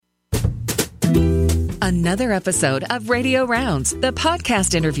Another episode of Radio Rounds, the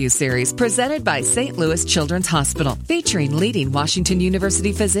podcast interview series presented by St. Louis Children's Hospital, featuring leading Washington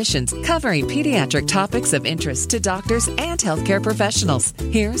University physicians covering pediatric topics of interest to doctors and healthcare professionals.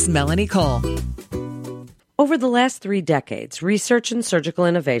 Here's Melanie Cole. Over the last 3 decades, research and surgical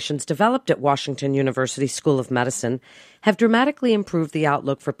innovations developed at Washington University School of Medicine have dramatically improved the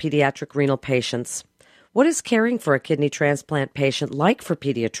outlook for pediatric renal patients. What is caring for a kidney transplant patient like for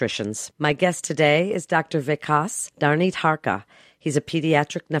pediatricians? My guest today is Dr. Vikas Darnitharka. He's a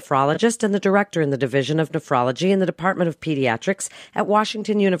pediatric nephrologist and the director in the Division of Nephrology in the Department of Pediatrics at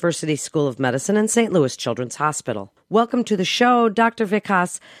Washington University School of Medicine and St. Louis Children's Hospital. Welcome to the show, Dr.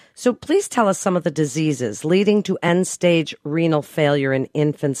 Vikas. So please tell us some of the diseases leading to end-stage renal failure in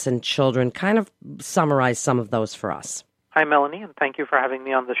infants and children. Kind of summarize some of those for us. Hi, Melanie, and thank you for having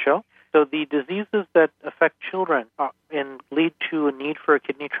me on the show. So the diseases that affect children and lead to a need for a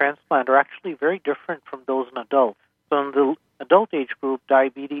kidney transplant are actually very different from those in adults. So in the adult age group,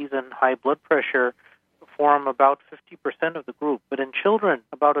 diabetes and high blood pressure form about 50% of the group. But in children,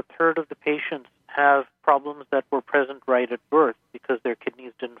 about a third of the patients have problems that were present right at birth because their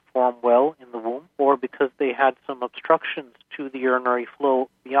kidneys didn't form well in the womb or because they had some obstructions to the urinary flow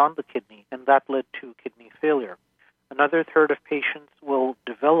beyond the kidney, and that led to kidney failure. Another third of patients will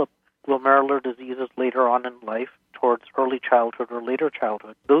develop glomerular diseases later on in life, towards early childhood or later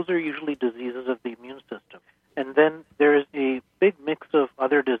childhood. Those are usually diseases of the immune system. And then there's a big mix of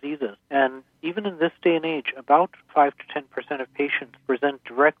other diseases. And even in this day and age, about 5 to 10% of patients present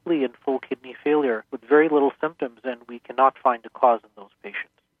directly in full kidney failure with very little symptoms, and we cannot find a cause in those patients.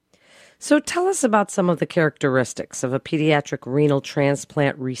 So tell us about some of the characteristics of a pediatric renal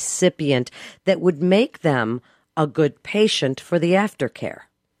transplant recipient that would make them a good patient for the aftercare.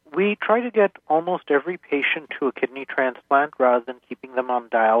 We try to get almost every patient to a kidney transplant rather than keeping them on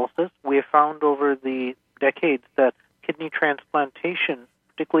dialysis. We have found over the decades that kidney transplantation,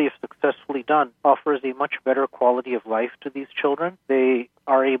 particularly if successfully done, offers a much better quality of life to these children. They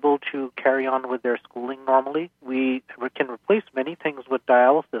are able to carry on with their schooling normally. We can replace many things with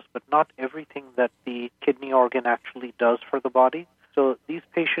dialysis, but not everything that the kidney organ actually does for the body. So these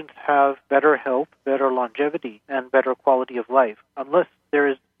patients have better health, better longevity, and better quality of life, unless there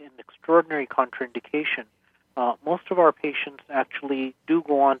is an extraordinary contraindication. Most of our patients actually do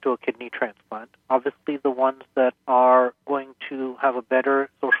go on to a kidney transplant. Obviously, the ones that are going to have a better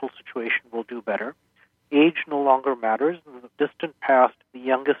social situation will do better. Age no longer matters. In the distant past, the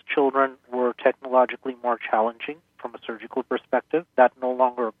youngest children were technologically more challenging from a surgical perspective. That no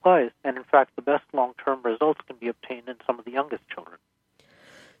longer applies. And in fact, the best long-term results can be obtained in some of the youngest children.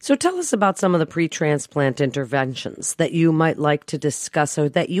 So tell us about some of the pre-transplant interventions that you might like to discuss or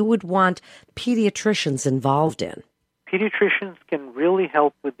that you would want pediatricians involved in. Pediatricians can really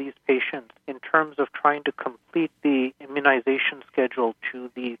help with these patients in terms of trying to complete the immunization schedule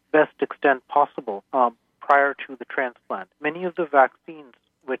to the best extent possible prior to the transplant. Many of the vaccines,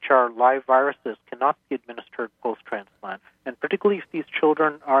 which are live viruses, cannot be administered post-transplant. And particularly if these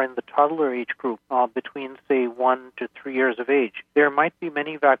children are in the toddler age group between, say, 1 to 3 years of age, there might be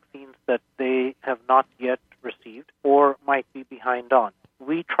many vaccines that they have not yet received or might be behind on.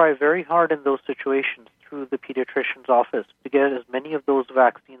 We try very hard in those situations through the pediatrician's office to get as many of those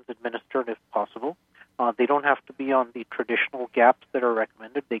vaccines administered as possible. They don't have to be on the traditional gaps that are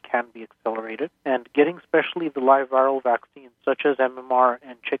recommended. They can be accelerated. And getting especially the live viral vaccines, such as MMR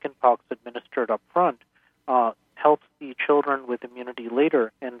and chickenpox, administered up front helps the children with immunity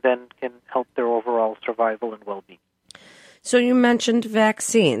later and then can help their overall survival and well-being. So you mentioned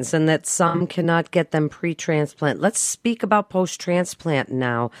vaccines and that some cannot get them pre-transplant. Let's speak about post-transplant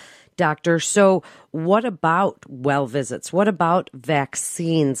now, Doctor. So what about well visits? What about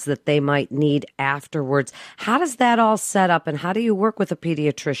vaccines that they might need afterwards? How does that all set up, and how do you work with a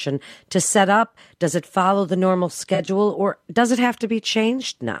pediatrician to set up? Does it follow the normal schedule, or does it have to be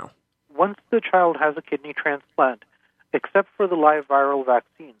changed now? Once the child has a kidney transplant, except for the live viral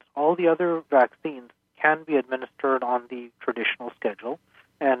vaccines, all the other vaccines can be administered on the traditional schedule,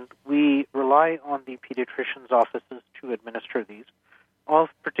 and we rely on the pediatrician's offices to administer these. Of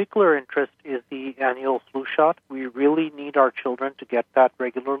particular interest is the annual flu shot. We really need our children to get that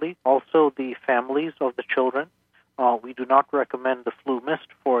regularly. Also, the families of the children. We do not recommend the flu mist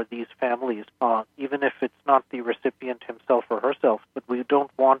for these families, even if it's not the recipient himself or herself, but we don't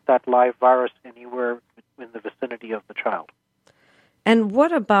want that live virus anywhere in the vicinity of the child. And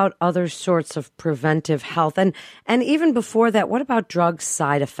what about other sorts of preventive health? And even before that, what about drug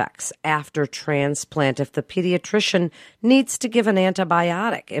side effects after transplant? If the pediatrician needs to give an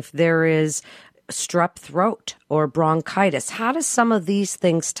antibiotic, if there is strep throat or bronchitis, how does some of these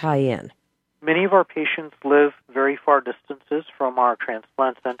things tie in? Many of our patients live very far distances from our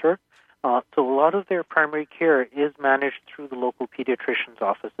transplant center, so a lot of their primary care is managed through the local pediatrician's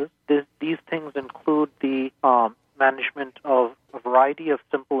offices. These things include the management of a variety of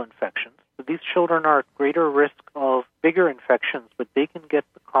simple infections. So these children are at greater risk of bigger infections, but they can get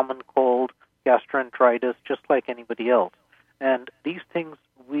the common cold, gastroenteritis, just like anybody else. And these things,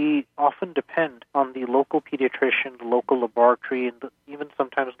 we often depend on the local pediatrician, the local laboratory, and even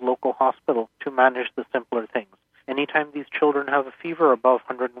sometimes the local hospital to manage the simpler things. Anytime these children have a fever above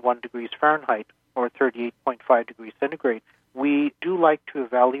 101 degrees Fahrenheit or 38.5 degrees centigrade, we do like to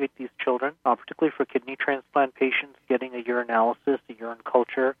evaluate these children, particularly for kidney transplant patients. Getting a urinalysis, a urine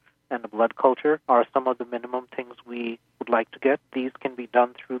culture, and a blood culture are some of the minimum things we would like to get. These can be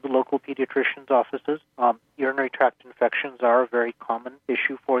done through the local pediatrician's offices. Urinary tract infections are a very common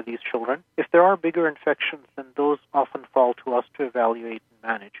issue for these children. If there are bigger infections, then those often fall to us to evaluate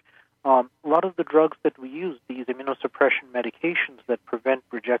and manage. A lot of the drugs that we use, these immunosuppression medications that prevent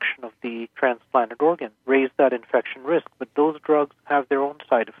rejection of the transplanted organ, raise that infection risk, but those drugs have their own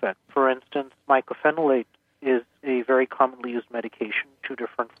side effects. For instance, mycophenolate is a very commonly used medication, 2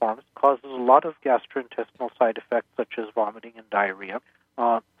 different forms, causes a lot of gastrointestinal side effects such as vomiting and diarrhea.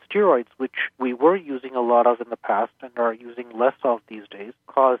 Steroids, which we were using a lot of in the past and are using less of these days,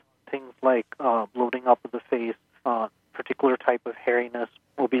 cause things like bloating up of the face, particular type of hairiness,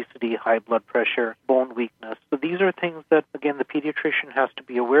 obesity, high blood pressure, bone weakness. So these are things that, again, the pediatrician has to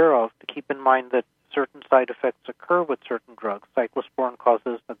be aware of to keep in mind that certain side effects occur with certain drugs. Cyclosporin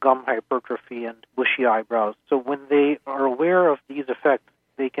causes a gum hypertrophy and bushy eyebrows. So when they are aware of these effects,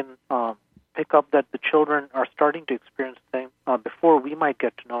 they can pick up that the children are starting to experience things before we might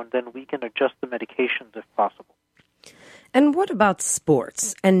get to know, and then we can adjust the medications if possible. And what about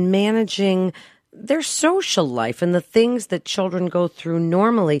sports and managing their social life and the things that children go through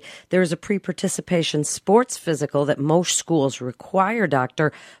normally? There's a pre-participation sports physical that most schools require,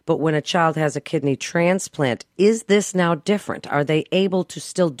 doctor, but when a child has a kidney transplant, is this now different? Are they able to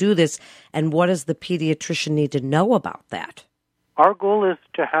still do this, and what does the pediatrician need to know about that? Our goal is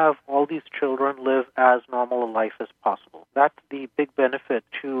to have all these children live as normal a life as possible. That's the big benefit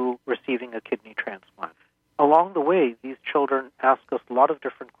to receiving a kidney transplant. Along the way, these children ask us a lot of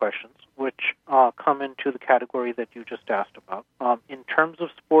different questions, which come into the category that you just asked about. In terms of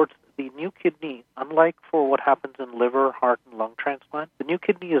sports, the new kidney, unlike for what happens in liver, heart, and lung transplant, the new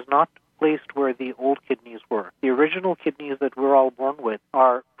kidney is not placed where the old kidneys were. The original kidneys that we're all born with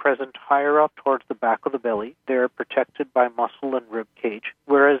are present higher up towards the back of the belly. They're protected by muscle and rib cage,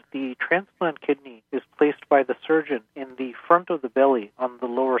 whereas the transplant kidney is placed by the surgeon in the front of the belly on the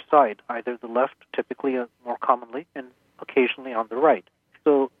lower side, either the left, typically more commonly, and occasionally on the right.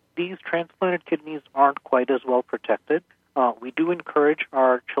 So these transplanted kidneys aren't quite as well protected. We do encourage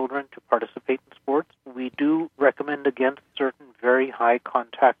our children to participate in sports. We do recommend against certain very high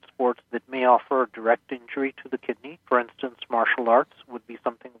contact sports that may offer direct injury to the kidney. For instance, martial arts would be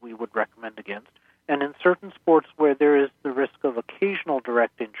something we would recommend against. And in certain sports where there is the risk of occasional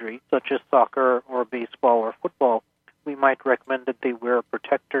direct injury, such as soccer or baseball or football, we might recommend that they wear a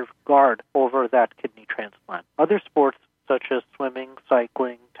protective guard over that kidney transplant. Other sports, such as swimming,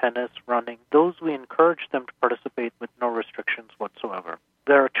 cycling, tennis, running, those we encourage them to participate with no restrictions whatsoever.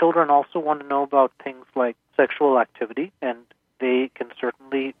 Their children also want to know about things like sexual activity, and they can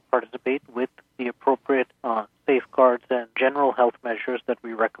certainly participate with the appropriate safeguards and general health measures that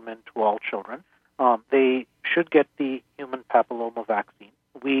we recommend to all children. They should get the human papilloma vaccine.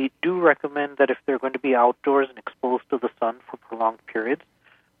 We do recommend that if they're going to be outdoors and exposed to the sun for prolonged periods,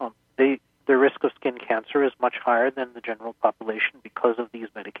 the risk of skin cancer is much higher than the general population because of these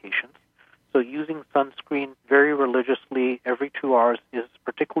medications. So using sunscreen very religiously every 2 hours is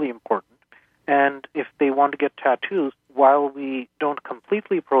particularly important. And if they want to get tattoos, while we don't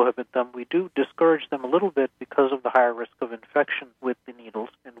completely prohibit them, we do discourage them a little bit because of the higher risk of infection with the needles.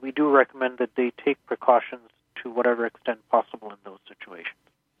 And we do recommend that they take precautions to whatever extent possible in those situations.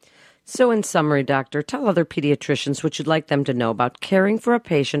 So in summary, doctor, tell other pediatricians what you'd like them to know about caring for a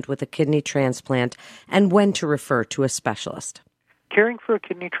patient with a kidney transplant and when to refer to a specialist. Caring for a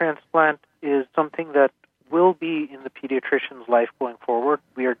kidney transplant is something that will be in the pediatrician's life going forward.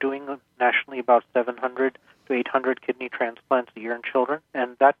 We are doing nationally about 700 to 800 kidney transplants a year in children,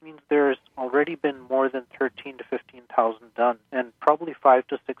 and that means there's already been more than 13 to 15,000 done, and probably 5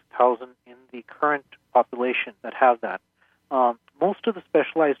 to 6,000 in the current population that have that. Most of the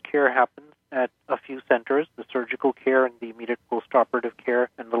specialized care happens at a few centers, the surgical care and the immediate postoperative care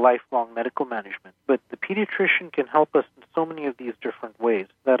and the lifelong medical management. But the pediatrician can help us in so many of these different ways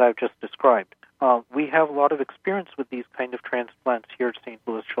that I've just described. We have a lot of experience with these kind of transplants here at St.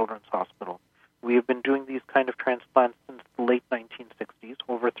 Louis Children's Hospital. We have been doing these kind of transplants since the late 1960s,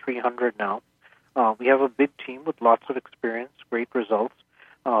 over 300 now. We have a big team with lots of experience, great results,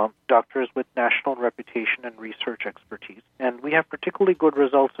 doctors with national reputation and research expertise. And we have particularly good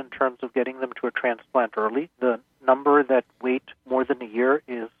results in terms of getting them to a transplant early. The number that wait more than a year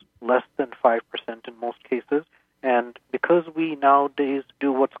is less than 5% in most cases. And because we nowadays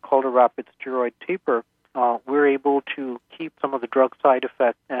do what's called a rapid steroid taper, we're able to keep some of the drug side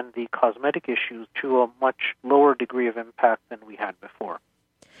effects and the cosmetic issues to a much lower degree of impact than we had before.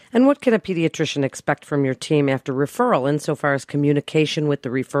 And what can a pediatrician expect from your team after referral insofar as communication with the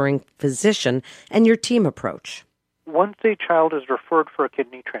referring physician and your team approach? Once a child is referred for a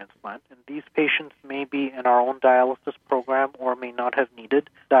kidney transplant, and these patients may be in our own dialysis program or may not have needed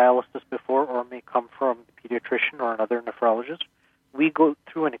dialysis before or may come from the pediatrician or another nephrologist, we go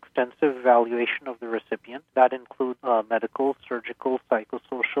through an extensive evaluation of the recipient. That includes medical, surgical,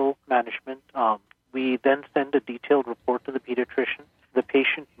 psychosocial management. We then send a detailed report to the pediatrician. The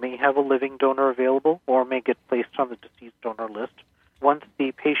patient may have a living donor available or may get placed on the deceased donor list. Once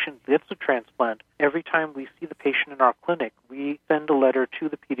the patient gets a transplant, every time we see the patient in our clinic, we send a letter to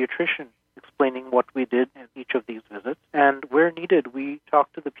the pediatrician explaining what we did in each of these visits. And where needed, we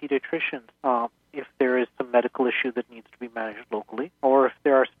talk to the pediatricians if there is some medical issue that needs to be managed locally, or if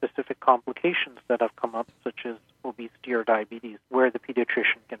there are specific complications that have come up, such as obesity or diabetes, where the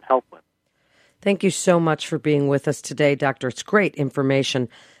pediatrician can help with. Thank you so much for being with us today, Doctor. It's great information.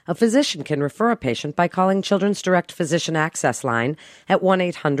 A physician can refer a patient by calling Children's Direct Physician Access Line at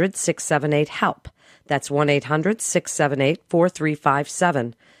 1-800-678-HELP. That's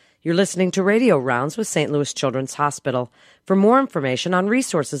 1-800-678-4357. You're listening to Radio Rounds with St. Louis Children's Hospital. For more information on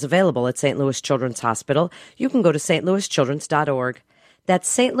resources available at St. Louis Children's Hospital, you can go to stlouischildrens.org.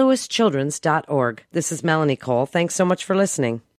 That's stlouischildrens.org. This is Melanie Cole. Thanks so much for listening.